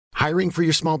Hiring for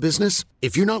your small business?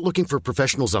 If you're not looking for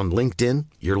professionals on LinkedIn,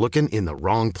 you're looking in the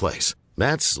wrong place.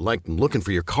 That's like looking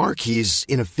for your car keys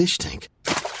in a fish tank.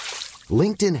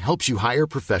 LinkedIn helps you hire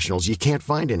professionals you can't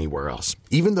find anywhere else,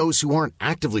 even those who aren't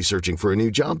actively searching for a new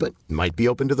job but might be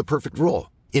open to the perfect role.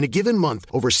 In a given month,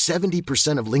 over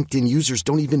 70% of LinkedIn users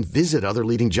don't even visit other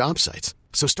leading job sites.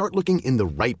 So start looking in the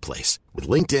right place. With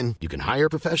LinkedIn, you can hire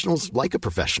professionals like a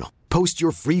professional. Post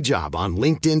your free job on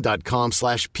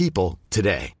linkedin.com/people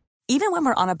today. Even when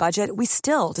we're on a budget, we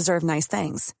still deserve nice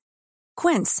things.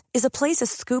 Quince is a place to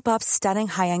scoop up stunning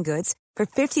high-end goods for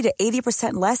 50 to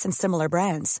 80% less than similar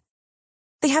brands.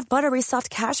 They have buttery soft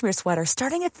cashmere sweaters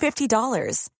starting at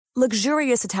 $50,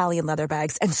 luxurious Italian leather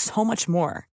bags, and so much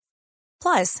more.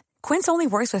 Plus, Quince only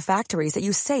works with factories that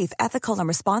use safe, ethical, and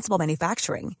responsible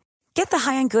manufacturing. Get the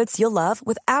high-end goods you'll love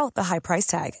without the high price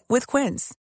tag with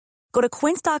Quince. Go to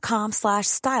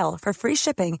quince.com/style for free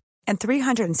shipping and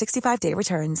 365-day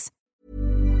returns.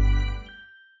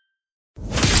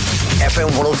 FM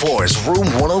 104's Room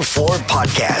 104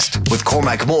 podcast with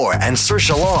Cormac Moore and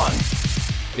Saoirse Long.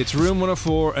 It's Room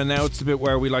 104, and now it's the bit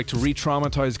where we like to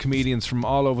re-traumatise comedians from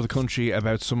all over the country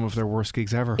about some of their worst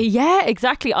gigs ever. Yeah,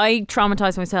 exactly. I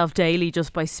traumatise myself daily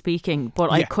just by speaking, but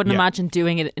I couldn't imagine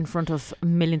doing it in front of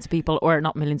millions of people, or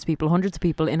not millions of people, hundreds of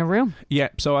people in a room. Yeah,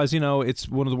 so as you know, it's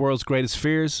one of the world's greatest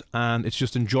fears, and it's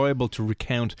just enjoyable to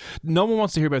recount. No one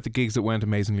wants to hear about the gigs that went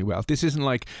amazingly well. This isn't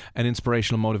like an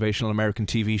inspirational, motivational American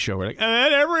TV show where like,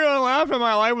 everyone laughed and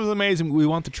my life was amazing. We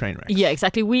want the train wrecks. Yeah,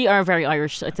 exactly. We are very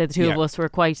Irish. I'd say the two of us were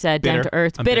quite down to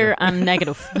earth, bitter and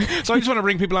negative. So I just want to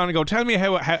bring people on and go, tell me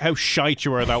how shite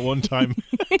you were that one time.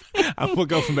 And we'll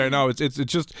go from there. No,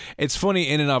 it's funny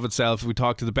in and of itself. We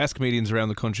talk to the best comedians around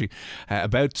the country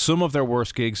about some of their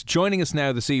worst gigs. Joining us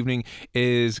now this evening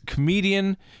is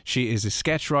comedian. She is a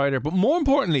sketch writer, but more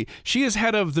importantly, she is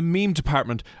head of the meme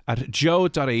department at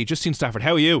Joe.ie. Justine Stafford,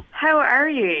 how are you? How are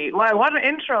you? Wow, what an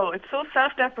intro. It's so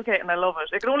self-deprecating. I love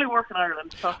it. It can only work in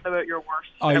Ireland, talking about your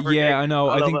worst ever gig. I know.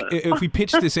 I think if we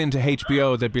pitched this into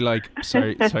HBO, they'd be like,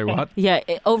 sorry, what? Yeah,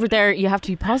 over there you have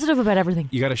to be positive about everything.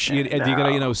 You gotta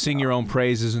sing your own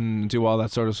praises and do all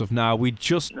that sort of stuff. Now we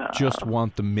just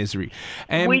want the misery.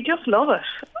 We just love it.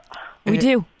 We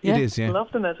do. It is, yeah.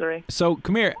 Love the misery. So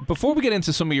come here. Before we get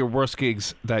into some of your worst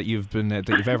gigs that you've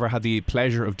ever had the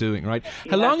pleasure of doing, right?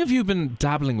 How long have you been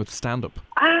dabbling with stand-up?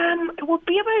 It would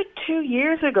be about 2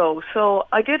 years ago. So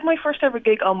I did my first ever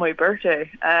gig on my birthday.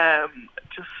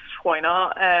 Just why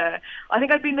not? I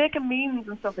think I'd been making memes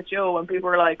and stuff at Joe, and people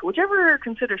were like, "Would you ever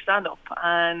consider stand-up?"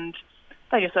 And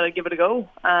I just said I'd give it a go,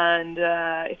 and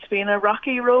it's been a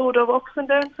rocky road of ups and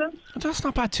downs since. That's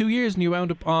not bad. 2 years, and you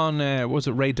wound up on was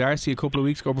it Ray Darcy a couple of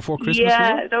weeks ago before Christmas?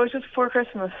 Yeah, that was just before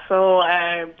Christmas. So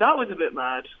that was a bit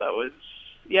mad. That was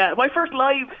my first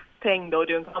live thing though,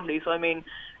 doing comedy. So I mean,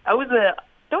 that was a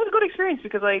good experience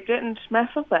because I didn't mess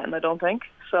up then, I don't think.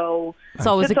 So it's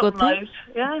always a good thing.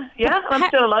 Yeah, I'm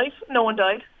still alive. No one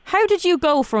died. How did you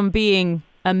go from being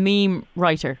a meme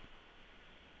writer,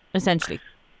 essentially?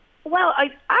 Well, I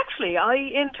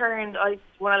interned.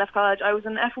 When I left college, I was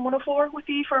in FM 104 with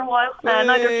you for a while.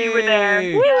 Neither of you were there.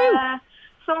 Yeah,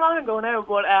 so long ago now.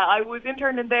 But I was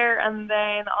interning there, and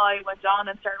then I went on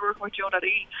and started working with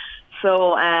Joe.ie.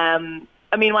 So,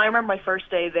 I mean, when I remember my first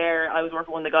day there, I was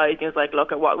working with one of the guys, and he was like,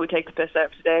 "Look at what we take the piss out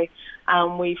of today,"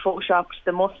 and we photoshopped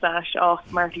the mustache off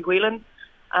Marty Whelan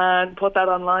and put that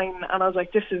online. And I was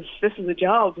like, "This is a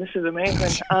job. This is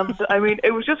amazing." I mean,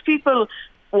 it was just people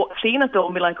seeing it though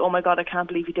and be like, "Oh my God, I can't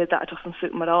believe he did that. It doesn't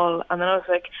suit him at all." And then I was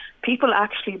like, people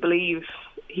actually believe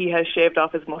he has shaved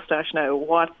off his mustache now.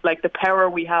 What, like, the power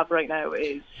we have right now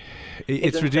is...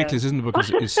 It's ridiculous, isn't it?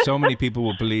 Because so many people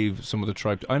will believe some of the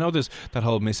tribe. I know there's that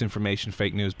whole misinformation,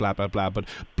 fake news, blah, blah, blah, but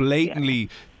blatantly,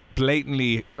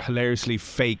 hilariously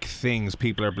fake things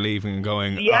people are believing and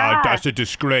going, that's a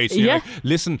disgrace. Like,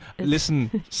 listen,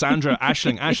 Sandra,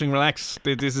 Aisling, relax.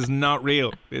 This is not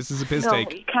real. This is a piss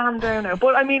take. Calm down now.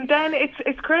 But I mean, then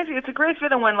it's crazy. It's a great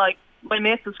feeling when, like, my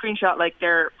mates will screenshot, like,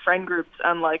 their friend groups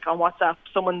and, like, on WhatsApp,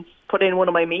 someone's put in one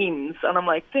of my memes, and I'm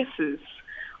like, this is...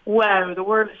 Wow, the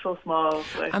world is so small.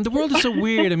 And the world is so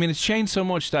weird. I mean, it's changed so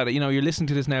much that, you're listening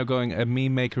to this now going, a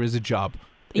meme maker is a job.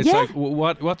 It's like,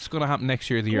 what's going to happen next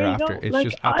year, the year after? It's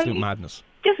just absolute madness.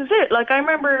 This is it. Like, I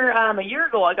remember a year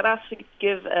ago, I got asked to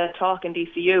give a talk in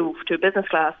DCU to a business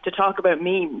class to talk about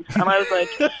memes. And I was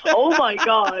like, oh my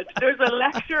God, there's a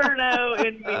lecturer now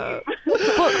in memes.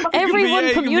 But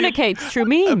everyone communicates through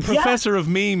memes. A professor of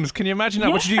memes. Can you imagine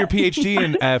that? Would you do your PhD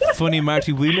in funny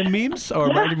Marty Whelan memes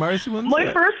or Marty Morrissey ones?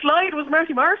 My first slide was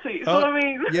Marty Morrissey. So, I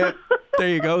mean... Yeah. There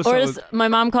you go. Or So as my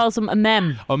mom calls them, a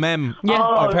mem. oh, mem. Yeah.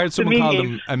 I've heard the someone call memes.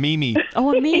 them a mimi.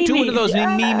 Oh, a meme. Do one of those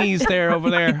memes there over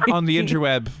there on the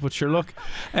interweb. But sure, look.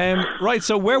 Right,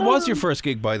 so where was your first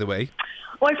gig, by the way?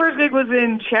 My first gig was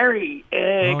in Cherry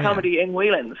yeah. Comedy in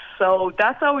Whelan's. So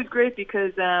that's always great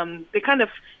because they kind of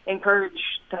encourage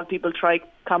to have people try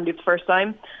comedy for the first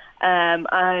time.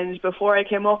 And before I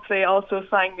came up, they also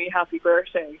sang me happy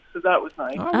birthday. So that was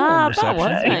nice. Ah, that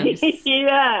was nice.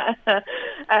 Yeah.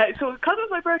 So because it was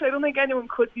my birthday, I don't think anyone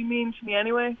could be mean to me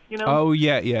anyway, you know? Oh,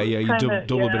 yeah. You Kinda,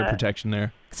 double bit of yeah. protection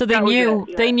there. So they That was knew it,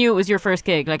 yeah. they knew it was your first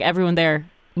gig. Like everyone there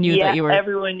knew that you were.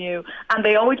 Everyone knew. And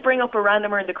they always bring up a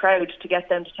randomer in the crowd to get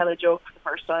them to tell a joke for the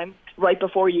first time, right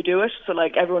before you do it, so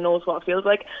like everyone knows what it feels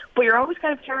like. But you're always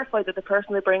kind of terrified that the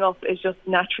person they bring up is just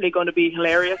naturally going to be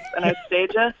hilarious and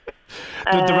outstage you.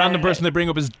 The random person they bring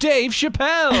up is Dave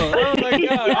Chappelle. Oh my God!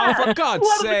 Yeah. Oh, for God's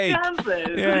What are the sake!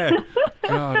 chances? Yeah,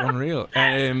 God, unreal.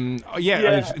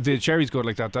 The Cherry's good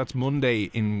like that. That's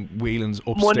Monday in Whelan's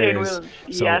upstairs. Monday in Whelan's,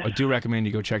 So yes. I do recommend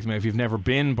you go check them out if you've never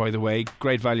been. By the way,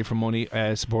 great value for money,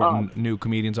 supporting new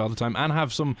comedians all the time, and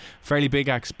have some fairly big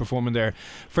acts performing there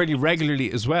fairly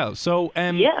regularly as well. So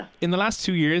in the last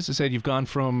 2 years, I said you've gone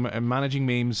from managing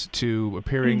memes to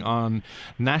appearing on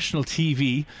national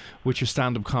TV with your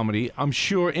stand-up comedy. I'm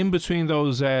sure in between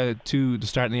those to the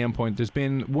start and the end point, there's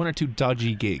been one or two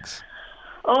dodgy gigs.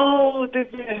 Oh, the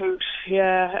hoot.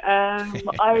 Yeah. I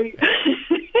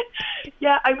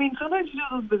mean, sometimes you do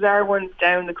those bizarre ones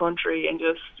down the country in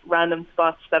just random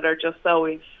spots that are just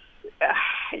always...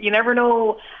 you never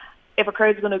know if a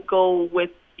crowd's going to go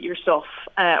with your stuff.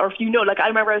 Or if you know, like I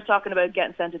remember I was talking about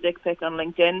getting sent a dick pic on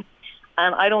LinkedIn,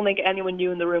 and I don't think anyone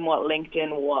knew in the room what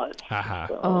LinkedIn was.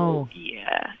 So,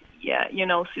 yeah, you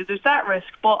know, so there's that risk.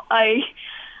 But I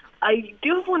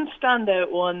do have one standout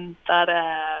one that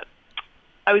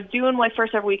I was doing my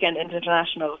first ever weekend in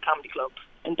International Comedy Club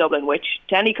in Dublin, which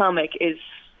to any comic is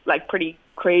like pretty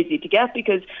crazy to get,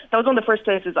 because that was one of the first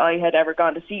places I had ever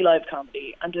gone to see live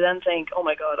comedy, and to then think, oh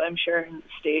my God, I'm sharing the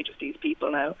stage with these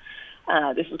people now.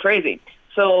 This is crazy.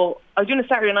 So I was doing a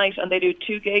Saturday night, and they do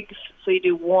 2 gigs. So you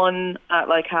do one at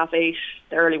like 8:30,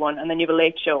 the early one, and then you have a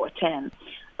late show at 10.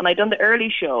 And I'd done the early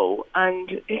show,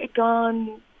 and it had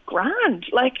gone grand.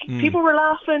 Like, people were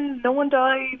laughing, no one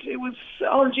died. It was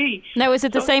all G. Now, is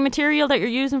it the same material that you're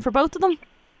using for both of them?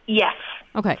 Yes.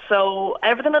 Okay. So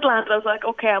everything had landed. I was like,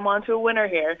 okay, I'm on to a winner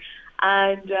here.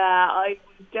 And I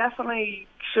definitely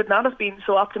should not have been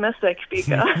so optimistic,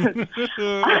 because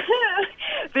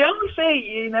they always say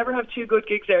you never have 2 good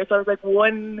gigs there. So I was like,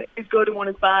 one is good and one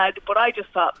is bad. But I just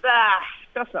thought,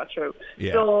 that's not true.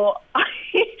 Yeah. So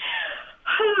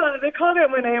they called out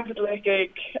my name for the late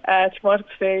gig to come onto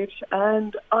the stage,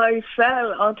 and I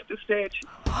fell onto the stage.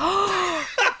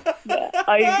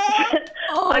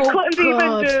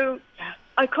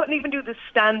 I couldn't even do the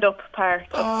stand-up part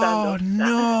of stand-up. Oh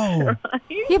no! Right?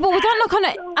 Yeah, but would that not kind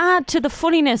of add to the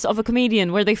funniness of a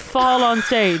comedian where they fall on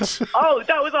stage? Oh,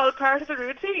 that was all part of the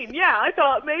routine. Yeah, I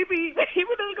thought maybe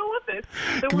they'll go with it.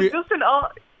 There was just an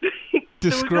odd...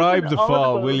 Describe the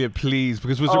fall, will you please?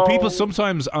 Because was there people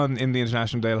sometimes in the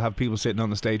International, they'll have people sitting on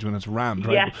the stage when it's rammed,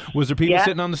 right? Yes. Was there people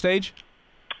sitting on the stage?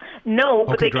 No,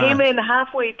 but Okay, they grand. came in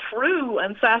halfway through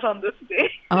and sat on the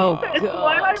stage Oh,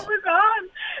 while I God. was on.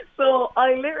 So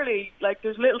I literally, like,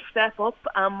 there's a little step up,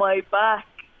 and my back,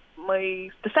 the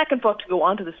second foot to go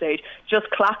onto the stage, just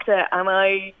clacked it, and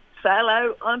I fell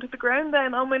out onto the ground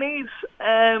then on my knees.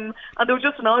 And there was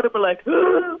just an audible like,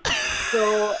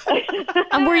 so.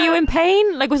 And were you in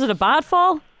pain? Like, was it a bad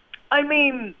fall? I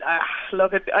mean,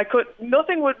 look,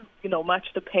 nothing would, match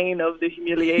the pain of the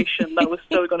humiliation that was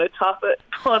still going to top it.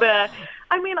 But,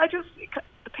 I mean,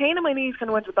 the pain in my knees kind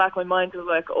of went to the back of my mind, because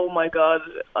I was like, oh my God,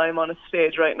 I'm on a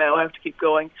stage right now, I have to keep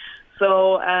going.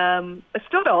 So I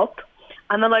stood up,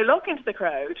 and then I look into the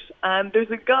crowd, and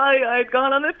there's a guy I'd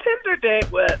gone on a Tinder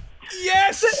date with.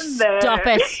 Yes! Sitting there. Stop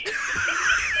it.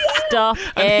 Stop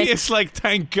And it. it's like,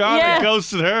 thank God Yeah. it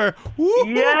ghosted her. Woo!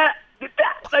 Yeah,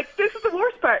 this is the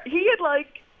worst part. He had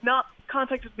not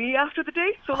contacted me after the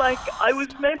date, so I was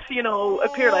meant to,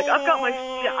 appear like I've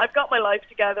got my life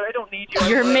together. I don't need you.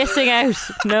 You're missing out.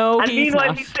 No, And he's meanwhile,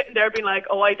 not. he's sitting there being like,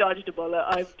 "Oh, I dodged a bullet.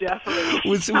 I've definitely."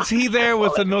 Was he there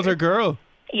with another girl?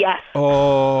 Yes.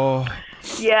 Oh.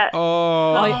 Yeah.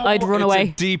 Oh. I'd run it's away. A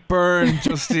deep burn,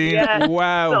 Justine. Yeah.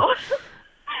 Wow. So,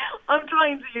 I'm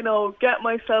trying to, get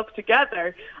myself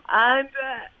together, and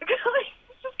it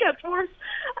just gets worse.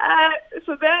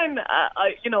 So then,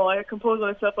 I compose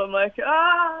myself. I'm like,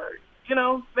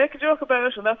 make a joke about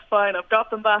it, and that's fine. I've got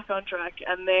them back on track.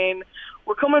 And then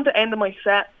we're coming to the end of my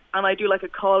set, and I do like a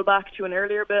callback to an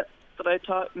earlier bit that I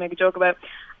thought make a joke about.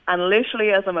 And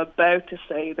literally as I'm about to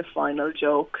say the final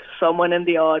joke, someone in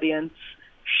the audience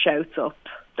shouts up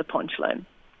the punchline.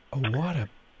 Oh, what a...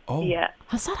 Oh. Yeah.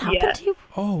 Has that happened to you?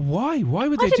 Oh, why? Why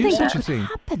would Why they did do they such a let it thing?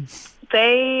 happen?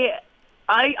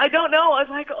 I don't know. I was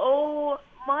like, oh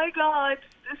my God,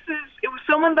 it was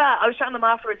someone that I was chatting to them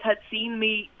afterwards had seen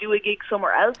me do a gig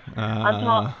somewhere else and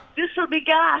thought, this will be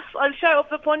gas. I'll shout up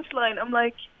the punchline. I'm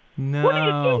like, no. What are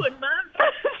you doing, man?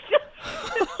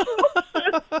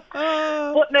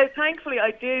 But no, thankfully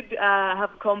I did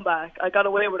have a comeback. I got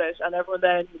away with it, and everyone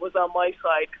then was on my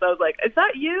side because I was like, is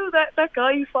that you, that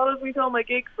guy who follows me to all my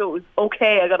gigs? So it was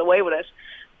okay, I got away with it.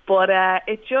 But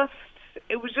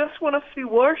it was just one of the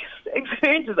worst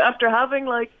experiences after having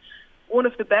like one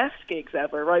of the best gigs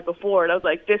ever right before. And I was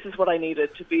like, this is what I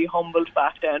needed to be humbled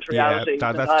back down to reality.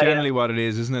 Yeah, that's generally what it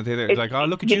is, isn't it? It's like, oh,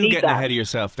 look at you getting ahead of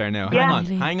yourself there now. Yeah.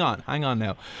 Hang on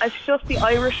now. It's just the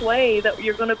Irish way that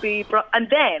you're going to be... And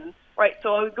then, right,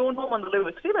 so I was going home on the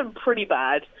Lewis, feeling pretty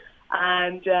bad.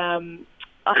 And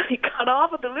I got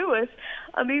off at the Lewis,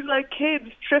 and these like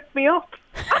kids tripped me up.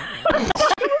 Like,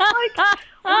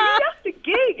 were you at the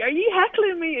gig? Are you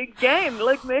heckling me again?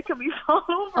 Like making me fall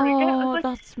over again? Oh, like,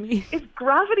 that's me. Is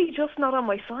gravity just not on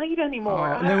my side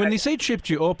anymore? Now, when they say tripped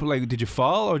you up, like, did you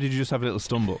fall or did you just have a little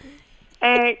stumble?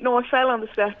 No, I fell on the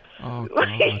steps. Oh,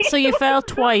 God. So you fell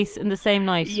twice in the same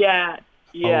night? Yeah.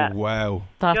 Oh, wow.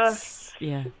 That's...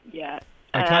 Yeah.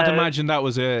 I can't imagine that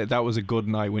was a good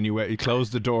night when you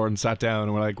closed the door and sat down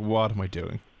and were like, what am I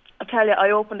doing? I'll tell you, I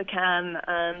opened a can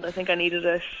and I think I needed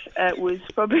it. It was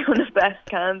probably one of the best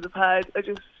cans I've had.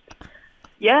 And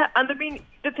I mean,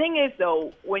 the thing is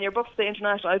though, when you're booked for the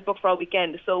international, I was booked for all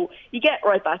weekend, so you get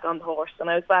right back on the horse, and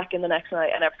I was back in the next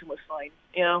night and everything was fine,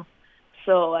 you know?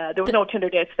 So there was no Tinder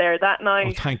dates there that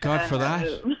night. Oh, thank God for that.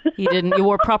 You didn't. You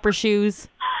wore proper shoes.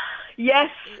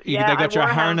 Yes. They got your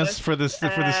harness for the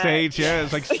stage, yeah?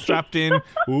 It's like strapped in.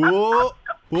 Whoa.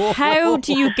 How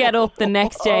do you get up the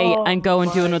next day and go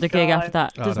and do another gig after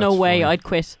that? There's no way funny. I'd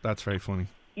quit. That's very funny.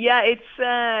 Yeah,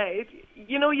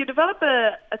 you develop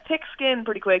a thick skin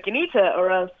pretty quick. You need to,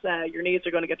 or else your knees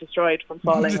are going to get destroyed from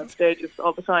falling on stages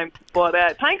all the time.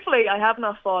 But thankfully, I have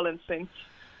not fallen since.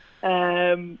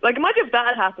 Like, imagine if that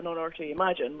had happened on RT.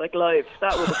 Imagine, like, live.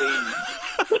 That would have been...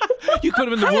 You could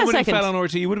have been the woman who fell on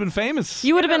RT. You would have been famous.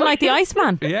 You would have been like the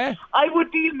Iceman. Yeah. I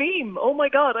would be a meme. Oh my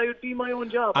God, I would be my own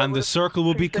job. And the circle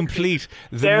will be complete.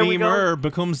 The There we memer go.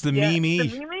 becomes the Yeah, meme.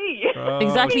 the meme.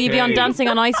 Exactly. You'd be on Dancing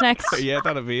on Ice next. Yeah,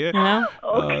 that'll be it. You know?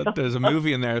 There's a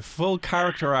movie in there, full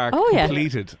character arc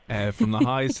completed from the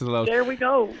highs to the lows. There we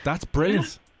go. That's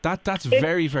brilliant. That's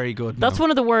very, very good. That's one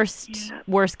of the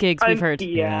worst gigs we've heard.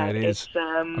 Yeah, it is.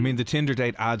 I mean, the Tinder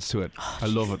date adds to it. I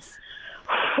love it.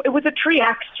 It was a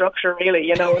 3-act structure, really.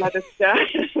 You know, it had a start,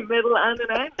 a middle, and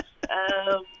an end.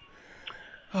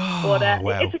 But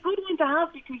it's a good one to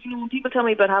have because, you know, when people tell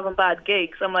me about having bad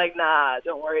gigs, I'm like, nah,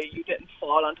 don't worry, you didn't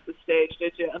fall onto the stage,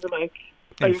 did you? And they're like,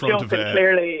 in front of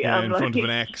an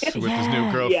ex with his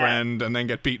new girlfriend, and then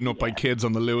get beaten up by kids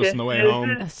on the Lewis on the way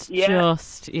home. That's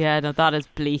that is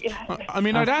bleak. I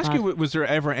mean, I'd ask you, was there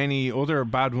ever any other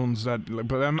bad ones that?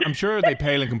 But I'm sure they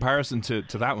pale in comparison to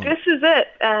that one. This is it.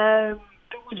 There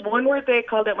was one where they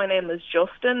called out my name as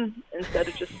Justin instead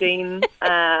of Justine.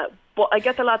 But I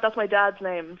get a lot. That's my dad's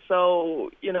name,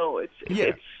 so you know it's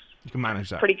you can manage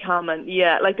that. Pretty common.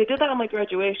 Yeah, like they did that on my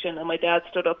graduation, and my dad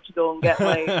stood up to go and get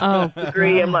my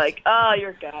degree. I'm like,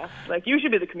 you're gas. Like, you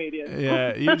should be the comedian.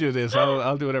 Yeah, you do this.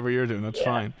 I'll do whatever you're doing. That's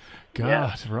fine.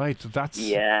 God, right.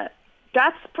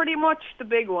 That's pretty much the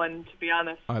big one, to be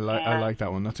honest. I like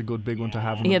that one. That's a good big one to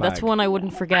have in the bag. That's one I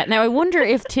wouldn't forget. Now, I wonder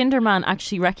if Tinderman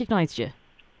actually recognised you.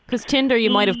 Because Tinder, you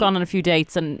might have gone on a few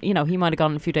dates, and you know he might have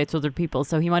gone on a few dates with other people.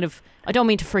 So he might have. I don't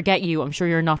mean to forget you. I'm sure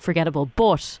you're not forgettable,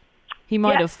 but he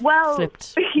might have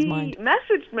flipped his mind. He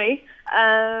messaged me.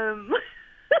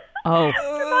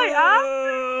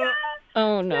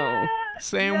 Oh no!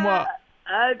 Saying what?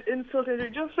 I'd insulted her,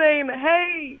 just saying,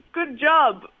 "Hey, good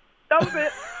job." That was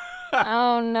it.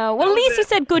 Oh no! Well, at least he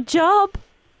said good job.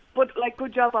 But like,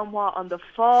 good job on what? On the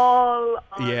fall?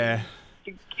 Yeah.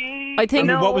 I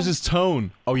think. What was his tone?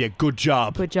 Oh yeah, good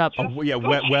job. Good job. Oh yeah,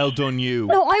 well done you.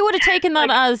 No, I would have taken that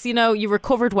as, you know, you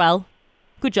recovered well.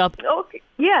 Good job. Okay.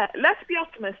 Yeah, let's be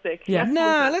optimistic. Yeah.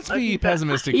 Let's be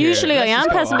pessimistic. Usually here. I am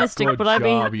pessimistic, good but I'd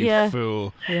job, be you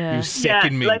fool. Yeah. You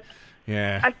sicken me. Like,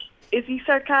 yeah. Is he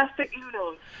sarcastic? Who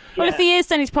knows? Well, if he is,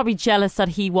 then he's probably jealous that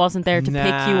he wasn't there to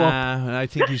pick you up. I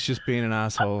think he's just being an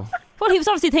asshole. Well, he was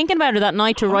obviously thinking about her that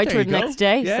night to write to her the next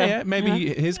day. Yeah,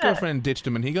 maybe his girlfriend ditched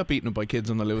him and he got beaten up by kids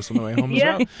on the Lewis on the way home as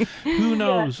well. Who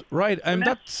knows? Right,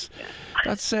 that's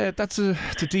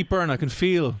a deep burn. I can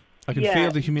feel I can feel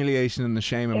the humiliation and the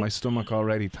shame in my stomach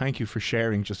already. Thank you for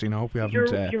sharing, Justine. I hope we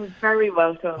haven't. You're very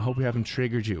welcome. I hope we haven't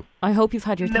triggered you. I hope you've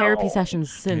had your therapy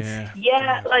sessions since.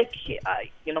 Yeah, like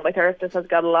my therapist has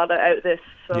got a lot out of this,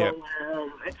 so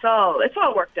it's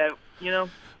all worked out.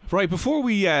 Right, before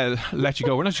we let you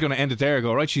go, we're not just going to end it there.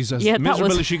 Right, she's as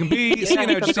miserable as she can be. See you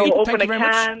now, Justine. Thank you very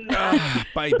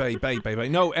much. Bye.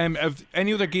 No, have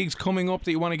any other gigs coming up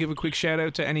that you want to give a quick shout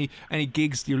out to? Any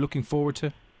gigs you're looking forward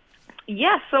to?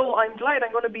 Yeah, so I'm delighted.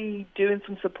 I'm going to be doing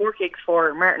some support gigs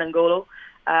for Martin Angolo,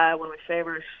 one of my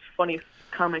favourite, funniest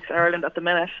comics in Ireland at the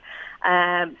minute.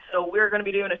 So we're going to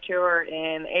be doing a tour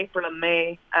in April and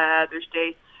May. There's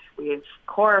dates. We have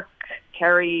Cork,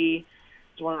 Kerry,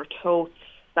 Totes,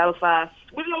 Belfast.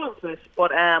 We'll be all over this.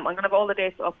 But I'm going to have all the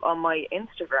dates up on my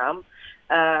Instagram.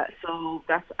 So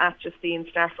that's at Justine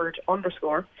Stafford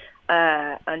 _.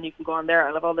 And you can go on there.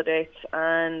 I'll have all the dates,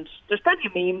 and there's plenty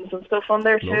of memes and stuff on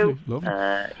there too. Lovely.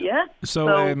 Yeah.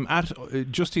 So at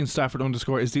Justine Stafford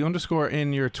 _ is the underscore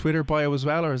in your Twitter bio as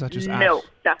well, or is that just No,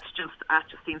 that's just at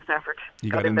Justine Stafford.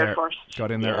 You got in there first.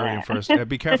 Got in there early and first.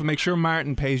 Be careful. Make sure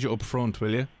Martin pays you up front,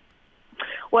 will you?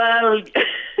 Well,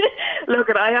 look,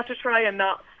 I have to try and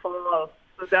not fall.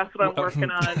 So that's what I'm working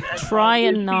on. And try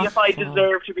and not. See if I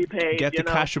deserve to be paid. Get the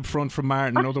cash up front from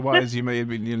Martin, otherwise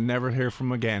you'll never hear from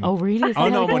him again. Oh really? Oh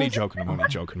no, I'm only joking.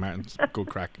 Martin's good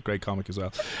crack, great comic as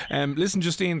well. Listen,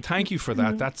 Justine, thank you for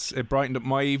that. It brightened up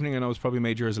my evening. I know it's probably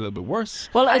made yours a little bit worse.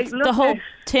 Well, the whole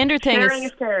Tinder thing sharing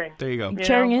is caring. There you go.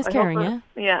 Sharing is caring. Yeah.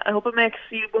 Yeah, I hope it makes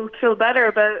you both feel better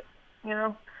about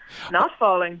not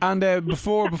falling. And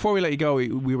before we let you go,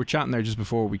 we were chatting there just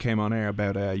before we came on air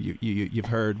about you've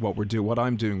heard what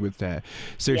I'm doing with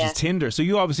Saoirse's Tinder. So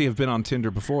you obviously have been on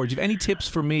Tinder before. Do you have any tips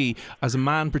for me as a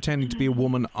man pretending to be a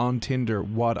woman on Tinder,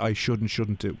 what I should and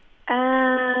shouldn't do?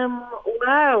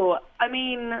 Wow. I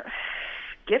mean,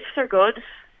 gifts are good.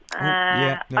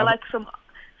 I like some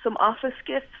office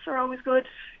gifts are always good,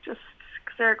 just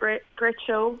because they're a great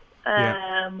show.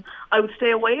 I would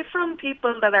stay away from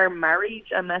people that are married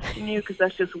and messaging you, because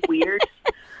that's just weird.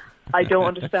 I don't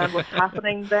understand what's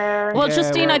happening there. Well,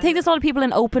 Justine, I think there's a lot of people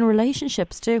in open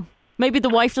relationships too. Maybe the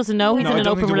wife doesn't know he's in an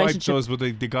open relationship. No, I don't think the wife does,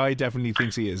 but the guy definitely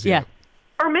thinks he is. Yeah.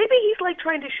 Or maybe he's like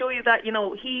trying to show you that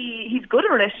he's good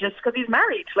in relationships because he's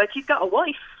married. Like, he's got a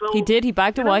wife. So, he did. He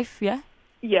bagged a wife. Yeah.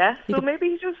 Yeah. So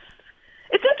maybe he's just.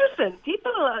 It's interesting.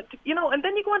 People, and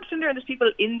then you go on Tinder and there's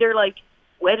people in their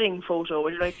wedding photo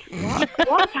where you're like,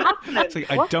 what's happening? It's like,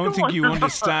 I don't think you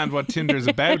understand what Tinder's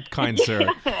about, kind sir.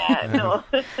 No.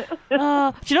 Do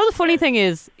you know the funny thing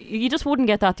is, you just wouldn't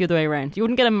get that the other way around. You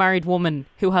wouldn't get a married woman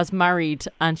who has married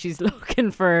and she's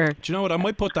looking for. Do you know what? I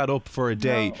might put that up for a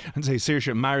day and say,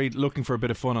 Saoirse, married, looking for a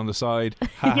bit of fun on the side.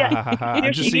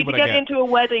 And just see what I get. You need to get into a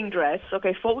wedding dress.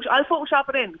 Okay, I'll Photoshop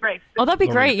it in. Great. Oh, that'd be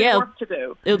great. Yeah. Work to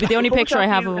do. It'll be the only picture I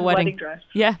have of a wedding dress.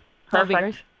 Yeah, that'd be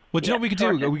great. Well, do you know what we could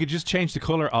do? We could just change the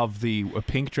colour of the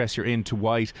pink dress you're in to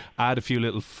white, add a few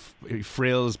little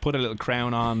frills, put a little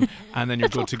crown on, and then you're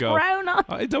good to go. Crown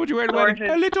on? Is that what you wear at a wedding?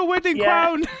 A little wedding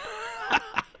crown.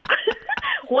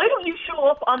 Why don't you show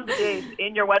up on the date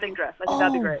in your wedding dress? I think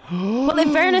that'd be great. Well,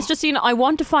 in fairness, Justine, I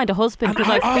want to find a husband because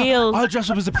I feel... I'll dress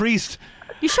up as a priest.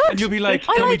 You should. And you'll be like,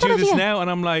 can we do this now? And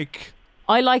I'm like...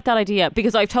 I like that idea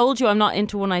because I've told you I'm not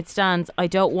into one night stands. I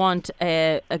don't want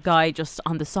a guy just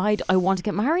on the side. I want to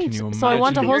get married. So I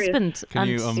want a husband. Can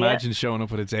you imagine showing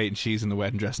up at a date and she's in the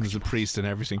wedding dress and there's a priest and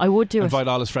everything? I would do Invite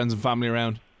all his friends and family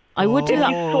around. I would do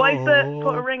that. You swipe it,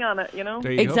 put a ring on it,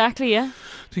 There you exactly, go. Yeah.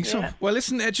 I think so. Well,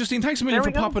 listen, Justine, thanks a million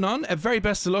for popping on. Very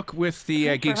best of luck with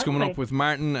the gigs coming up with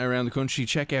Martin around the country.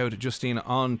 Check out Justine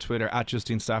on Twitter at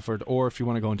Justine Stafford, or if you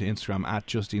want to go into Instagram at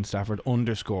Justine Stafford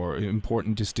 _.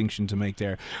 Important distinction to make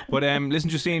there. But listen,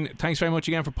 Justine, thanks very much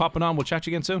again for popping on. We'll chat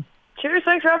to you again soon. Cheers,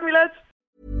 thanks for having me, lads.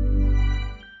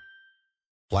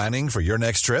 Planning for your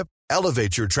next trip?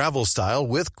 Elevate your travel style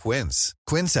with Quince.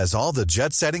 Quince has all the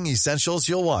jet-setting essentials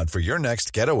you'll want for your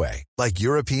next getaway, like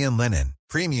European linen,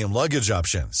 premium luggage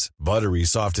options, buttery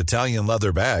soft Italian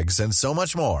leather bags, and so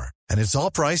much more. And it's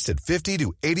all priced at 50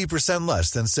 to 80%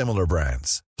 less than similar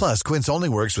brands. Plus, Quince only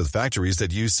works with factories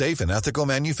that use safe and ethical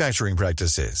manufacturing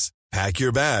practices. Pack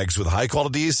your bags with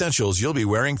high-quality essentials you'll be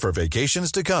wearing for vacations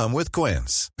to come with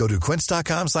Quince. Go to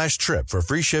quince.com/trip for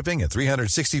free shipping and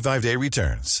 365-day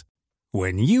returns.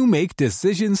 When you make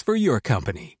decisions for your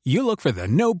company, you look for the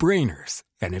no-brainers.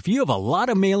 And if you have a lot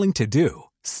of mailing to do,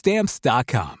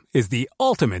 Stamps.com is the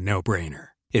ultimate no-brainer.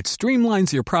 It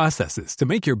streamlines your processes to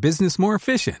make your business more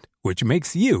efficient, which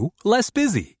makes you less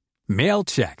busy. Mail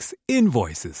checks,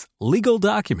 invoices, legal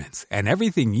documents, and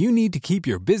everything you need to keep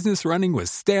your business running with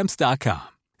Stamps.com.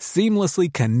 Seamlessly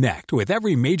connect with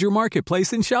every major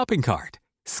marketplace and shopping cart.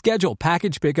 Schedule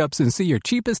package pickups and see your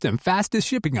cheapest and fastest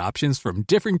shipping options from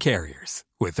different carriers,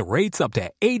 with rates up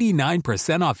to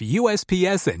 89% off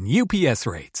USPS and UPS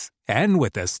rates. And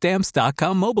with the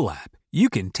Stamps.com mobile app, you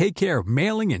can take care of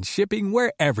mailing and shipping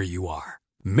wherever you are.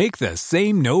 Make the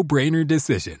same no-brainer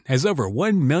decision as over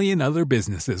 1 million other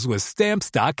businesses with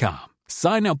Stamps.com.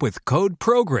 Sign up with code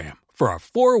PROGRAM for a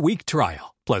 4-week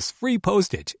trial, plus free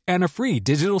postage and a free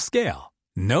digital scale.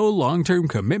 No long-term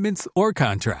commitments or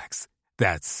contracts.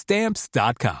 That's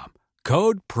Stamps.com.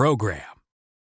 Code PROGRAM.